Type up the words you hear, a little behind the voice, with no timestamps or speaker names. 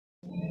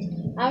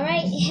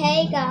Alright,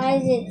 hey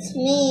guys, it's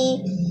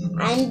me.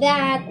 I'm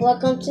back.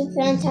 Welcome to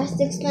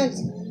Fantastic Stunts.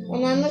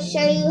 And I'm gonna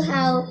show you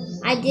how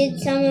I did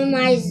some of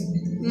my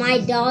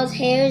doll's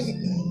hair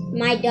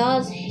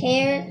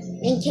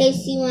in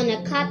case you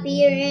wanna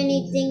copy or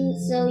anything.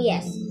 So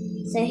yes.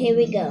 So here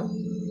we go.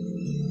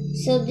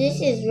 So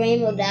this is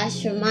Rainbow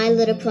Dash from My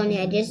Little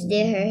Pony. I just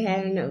did her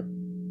hair in a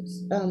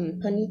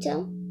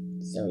ponytail.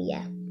 So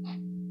yeah.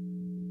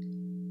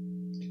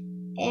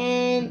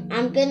 And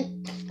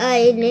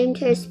I named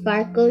her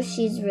Sparkle.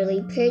 She's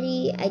really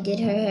pretty. I did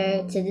her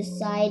hair to the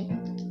side.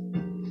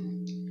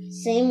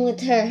 Same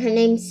with her. Her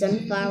name's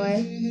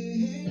Sunflower.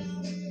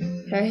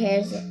 Her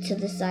hair's to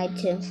the side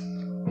too.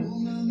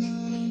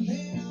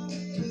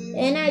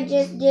 And I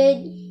just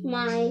did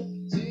my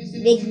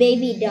big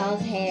baby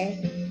doll's hair.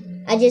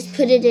 I just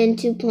put it in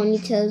two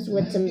ponytails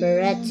with some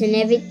barrettes and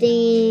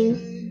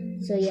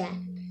everything. So yeah.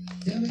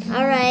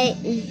 Alright.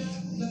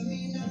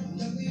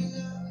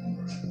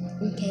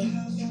 Okay.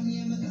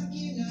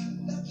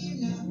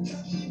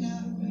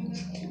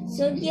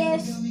 So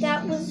yes,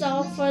 that was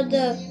all for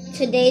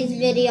today's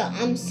video.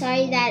 I'm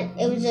sorry that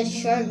it was a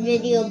short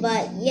video,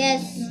 but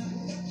yes.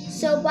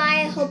 So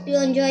bye. I hope you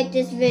enjoyed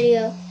this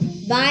video.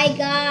 Bye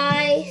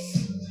guys.